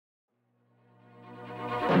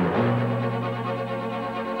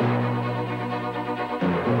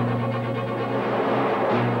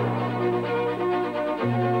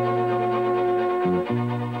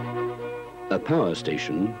power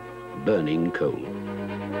station burning coal.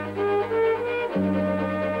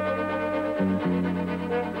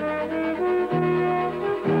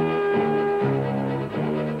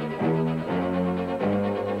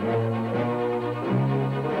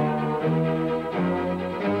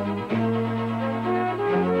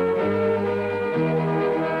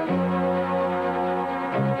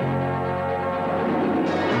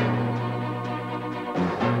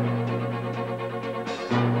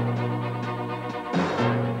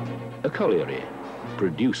 A colliery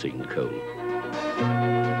producing coal.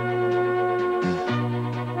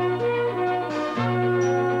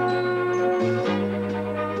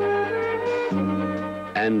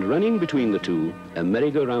 And running between the two, a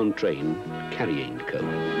merry-go-round train carrying coal.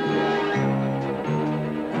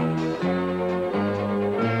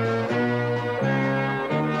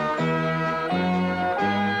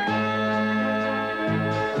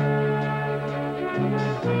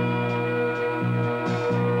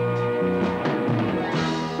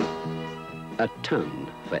 A ton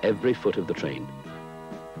for every foot of the train.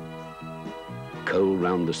 Coal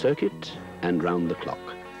round the circuit and round the clock.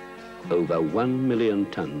 Over 1 million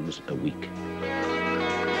tons a week.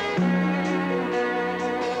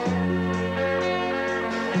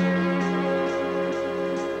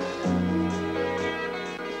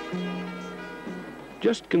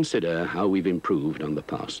 Just consider how we've improved on the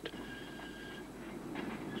past.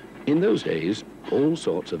 In those days, all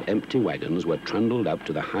sorts of empty wagons were trundled up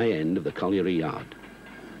to the high end of the colliery yard,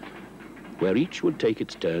 where each would take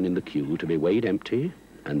its turn in the queue to be weighed empty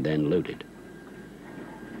and then loaded.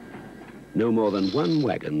 No more than one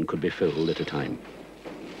wagon could be filled at a time.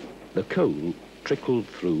 The coal trickled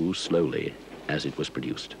through slowly as it was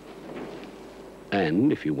produced.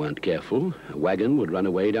 And if you weren't careful, a wagon would run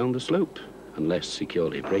away down the slope unless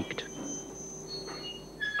securely braked.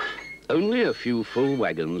 Only a few full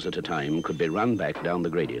wagons at a time could be run back down the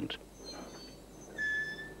gradient.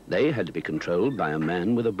 They had to be controlled by a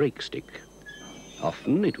man with a brake stick.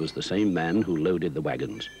 Often it was the same man who loaded the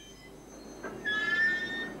wagons.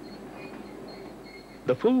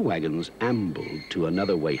 The full wagons ambled to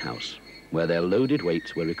another weighhouse, where their loaded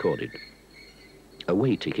weights were recorded. A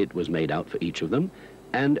weigh ticket was made out for each of them,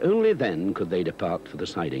 and only then could they depart for the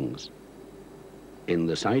sidings. In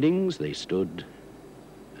the sidings they stood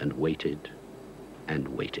and waited and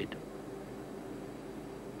waited.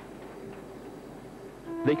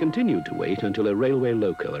 They continued to wait until a railway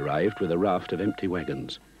loco arrived with a raft of empty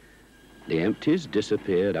wagons. The empties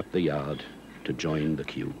disappeared up the yard to join the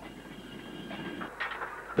queue.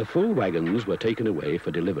 The full wagons were taken away for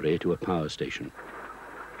delivery to a power station.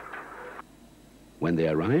 When they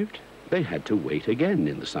arrived, they had to wait again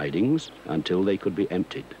in the sidings until they could be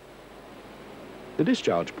emptied. The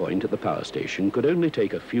discharge point at the power station could only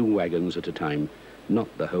take a few wagons at a time,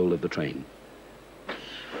 not the whole of the train.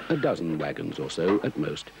 A dozen wagons or so, at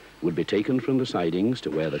most, would be taken from the sidings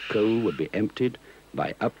to where the coal would be emptied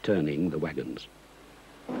by upturning the wagons.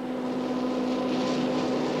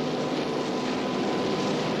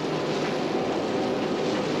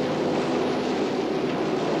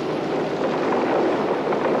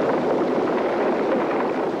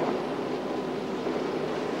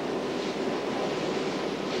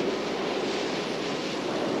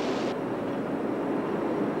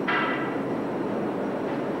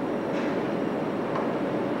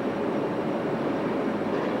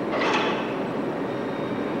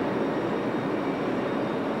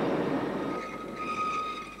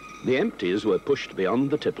 The empties were pushed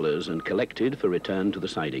beyond the tipplers and collected for return to the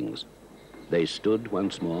sidings. They stood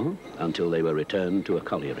once more until they were returned to a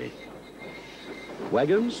colliery.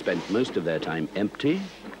 Wagons spent most of their time empty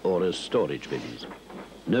or as storage bins.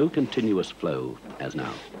 No continuous flow as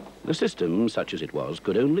now. The system, such as it was,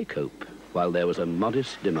 could only cope while there was a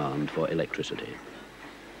modest demand for electricity.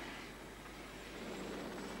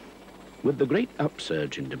 With the great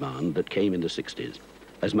upsurge in demand that came in the 60s,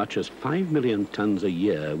 as much as 5 million tons a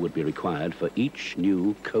year would be required for each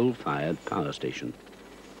new coal-fired power station.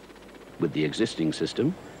 With the existing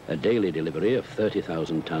system, a daily delivery of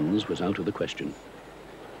 30,000 tons was out of the question.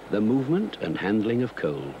 The movement and handling of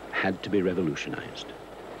coal had to be revolutionized.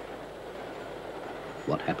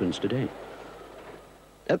 What happens today?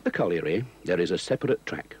 At the colliery, there is a separate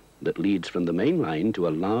track that leads from the main line to a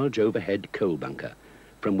large overhead coal bunker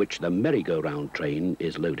from which the merry-go-round train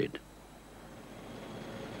is loaded.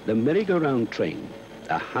 The merry-go-round train,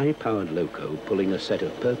 a high-powered loco pulling a set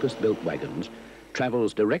of purpose-built wagons,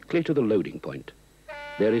 travels directly to the loading point.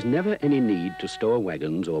 There is never any need to store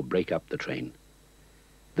wagons or break up the train.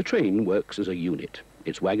 The train works as a unit,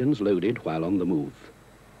 its wagons loaded while on the move.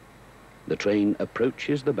 The train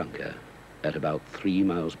approaches the bunker at about 3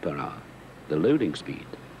 miles per hour. the loading speed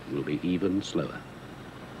will be even slower.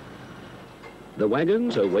 The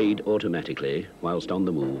wagons are weighed automatically whilst on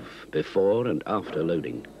the move, before and after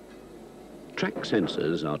loading. Track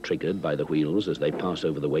sensors are triggered by the wheels as they pass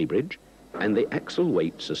over the weighbridge, and the axle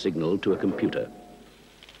weights are signalled to a computer.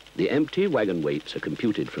 The empty wagon weights are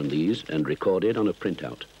computed from these and recorded on a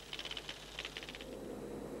printout.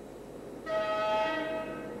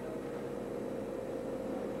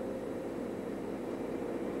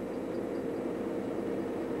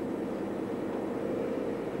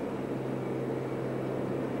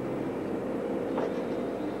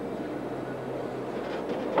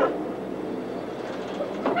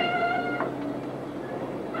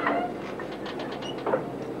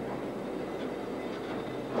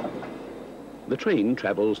 The train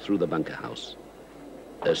travels through the bunker house.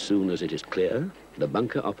 As soon as it is clear, the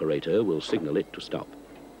bunker operator will signal it to stop.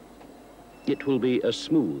 It will be a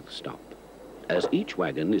smooth stop, as each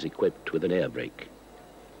wagon is equipped with an air brake.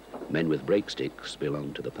 Men with brake sticks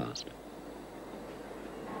belong to the past.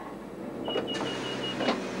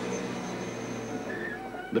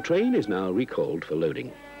 The train is now recalled for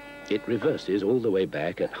loading. It reverses all the way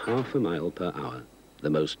back at half a mile per hour, the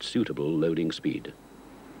most suitable loading speed.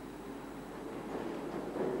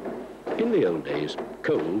 In the old days,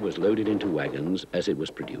 coal was loaded into wagons as it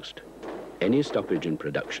was produced. Any stoppage in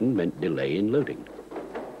production meant delay in loading.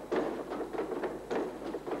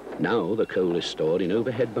 Now the coal is stored in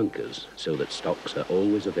overhead bunkers so that stocks are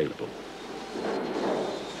always available.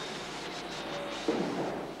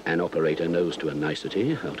 An operator knows to a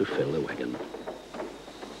nicety how to fill a wagon.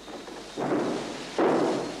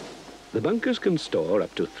 The bunkers can store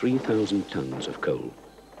up to 3,000 tons of coal.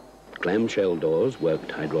 Clamshell doors, worked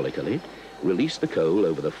hydraulically, release the coal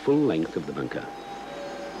over the full length of the bunker.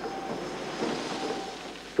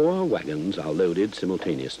 4 wagons are loaded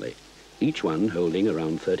simultaneously, each one holding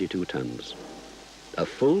around 32 tons. A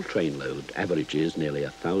full train load averages nearly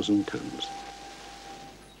 1,000 tons.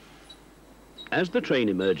 As the train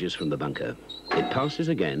emerges from the bunker, it passes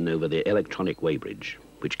again over the electronic weighbridge,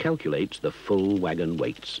 which calculates the full wagon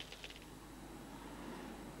weights.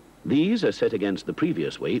 These are set against the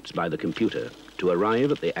previous weights by the computer to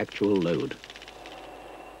arrive at the actual load.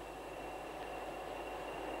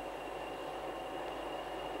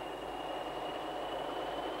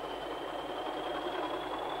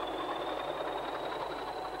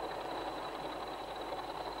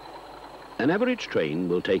 An average train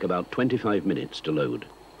will take about 25 minutes to load.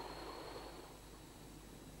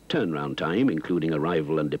 Turnaround time, including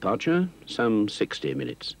arrival and departure, some 60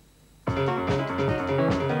 minutes.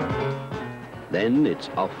 Then it's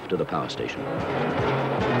off to the power station.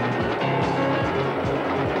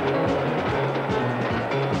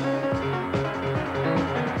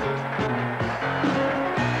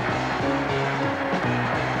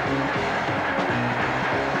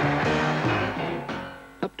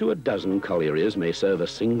 Up to a dozen collieries may serve a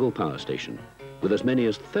single power station, with as many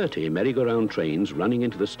as 30 merry-go-round trains running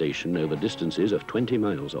into the station over distances of 20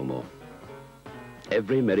 miles or more.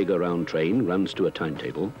 Every merry-go-round train runs to a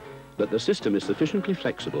timetable, but the system is sufficiently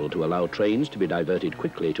flexible to allow trains to be diverted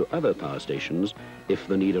quickly to other power stations if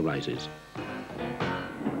the need arises.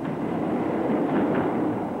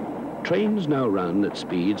 Trains now run at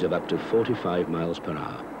speeds of up to 45 miles per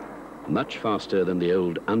hour, much faster than the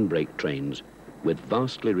old unbraked trains, with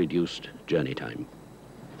vastly reduced journey time.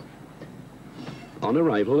 On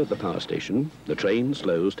arrival at the power station, the train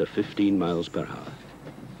slows to 15 miles per hour.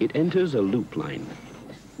 It enters a loop line.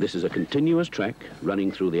 This is a continuous track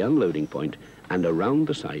running through the unloading point and around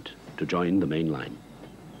the site to join the main line.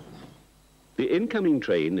 The incoming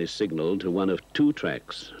train is signalled to one of 2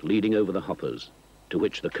 tracks leading over the hoppers, to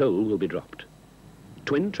which the coal will be dropped.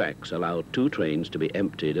 Twin tracks allow 2 trains to be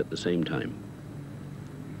emptied at the same time.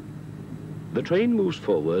 The train moves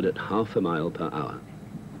forward at half a mile per hour.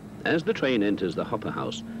 As the train enters the hopper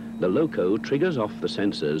house, the loco triggers off the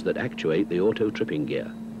sensors that actuate the auto-tripping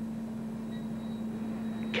gear.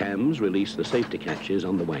 Cams release the safety catches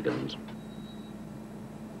on the wagons.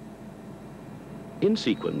 In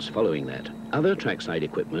sequence following that, other trackside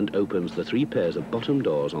equipment opens the 3 pairs of bottom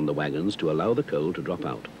doors on the wagons to allow the coal to drop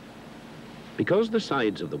out. Because the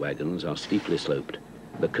sides of the wagons are steeply sloped,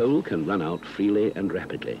 the coal can run out freely and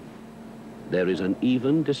rapidly. There is an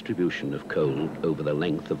even distribution of coal over the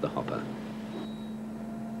length of the hopper.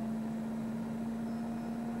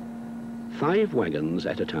 5 wagons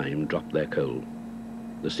at a time drop their coal.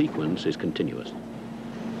 The sequence is continuous.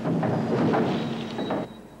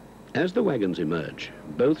 As the wagons emerge,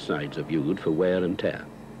 both sides are viewed for wear and tear.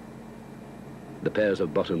 The pairs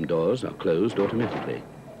of bottom doors are closed automatically.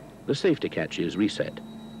 The safety catch is reset.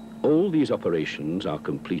 All these operations are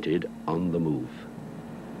completed on the move.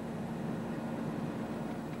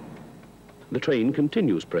 The train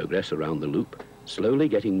continues progress around the loop, slowly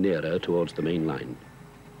getting nearer towards the main line.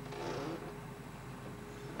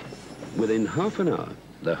 Within half an hour,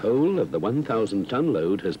 the whole of the 1,000-ton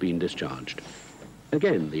load has been discharged.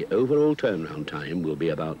 Again, the overall turnaround time will be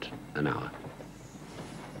about an hour.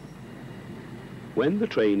 When the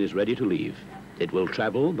train is ready to leave, it will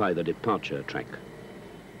travel by the departure track.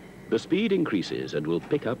 The speed increases and will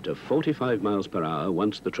pick up to 45 miles per hour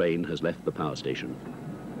once the train has left the power station.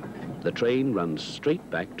 The train runs straight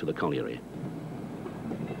back to the colliery.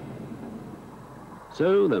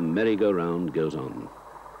 So the merry-go-round goes on.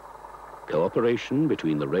 Cooperation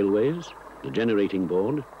between the railways, the generating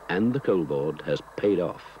board, and the coal board has paid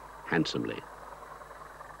off handsomely.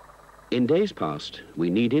 In days past, we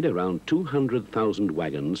needed around 200,000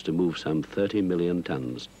 wagons to move some 30 million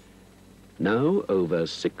tons. Now, over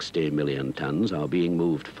 60 million tons are being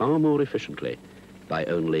moved far more efficiently by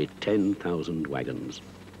only 10,000 wagons.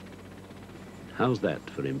 How's that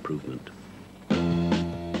for improvement?